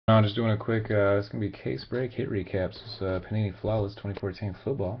I'm just doing a quick, it's going to be case break hit recaps. This is Panini Flawless 2014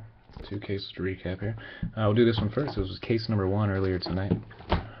 football. 2 cases to recap here. We'll do this one first. This was case number 1 earlier tonight.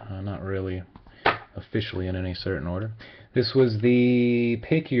 Not really officially in any certain order. This was the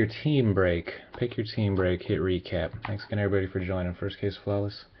pick your team break. Pick your team break hit recap. Thanks again everybody for joining. First case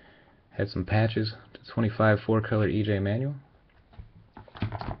Flawless. Had some patches. 25 4-color EJ Manuel.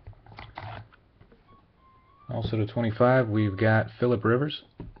 Also to 25, we've got Phillip Rivers,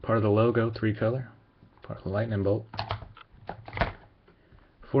 part of the logo, 3-color, part of the lightning bolt.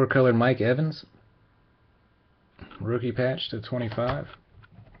 4-color Mike Evans, rookie patch to 25.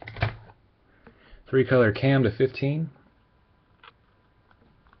 3-color Cam to 15.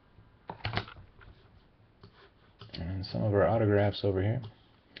 And some of our autographs over here.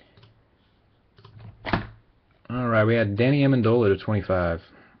 Alright, we had Danny Amendola to 25.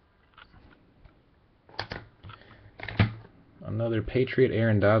 Another Patriot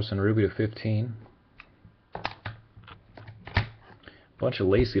Aaron Dobson, Ruby to 15. Bunch of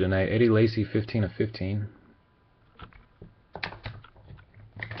Lacy tonight. Eddie Lacy, 15 of 15.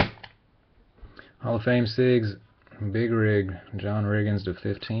 Hall of Fame Sigs, Big Rig, John Riggins to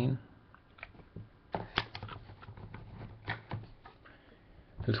 15.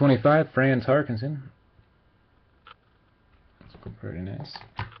 To 25, Franz Harkinson. That's pretty nice.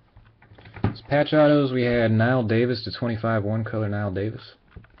 As patch autos, we had Nile Davis to 25, 1-color Nile Davis.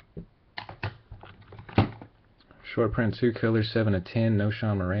 Short print 2-color, 7 of 10, No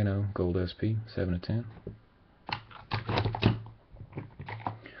Sean Moreno, Gold SP, 7 of 10.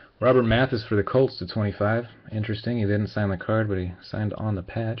 Robert Mathis for the Colts to 25. Interesting, he didn't sign the card, but he signed on the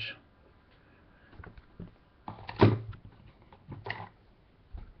patch.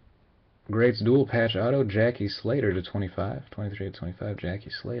 Greats dual patch auto, Jackie Slater to 25. 23 of 25,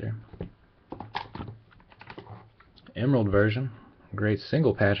 Jackie Slater. Emerald version, great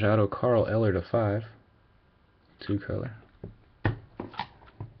single patch auto, Carl Eller to 5, 2-color.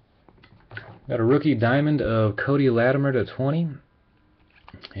 Got a rookie diamond of Cody Latimer to 20,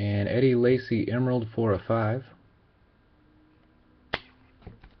 and Eddie Lacy Emerald 4 of 5.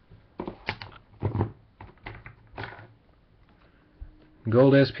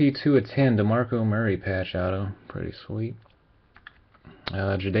 Gold SP 2 of 10, DeMarco Murray patch auto, pretty sweet.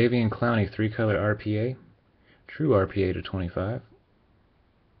 Jadeveon Clowney 3-color RPA. True RPA to 25.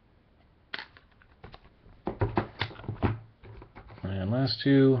 And last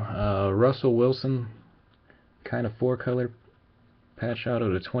two, Russell Wilson, kind of 4-color patch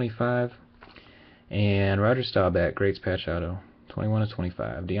auto to 25. And Roger Staubach, Greats patch auto, 21 to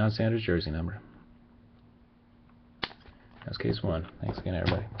 25. Deion Sanders jersey number. That's case 1. Thanks again,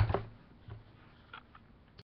 everybody.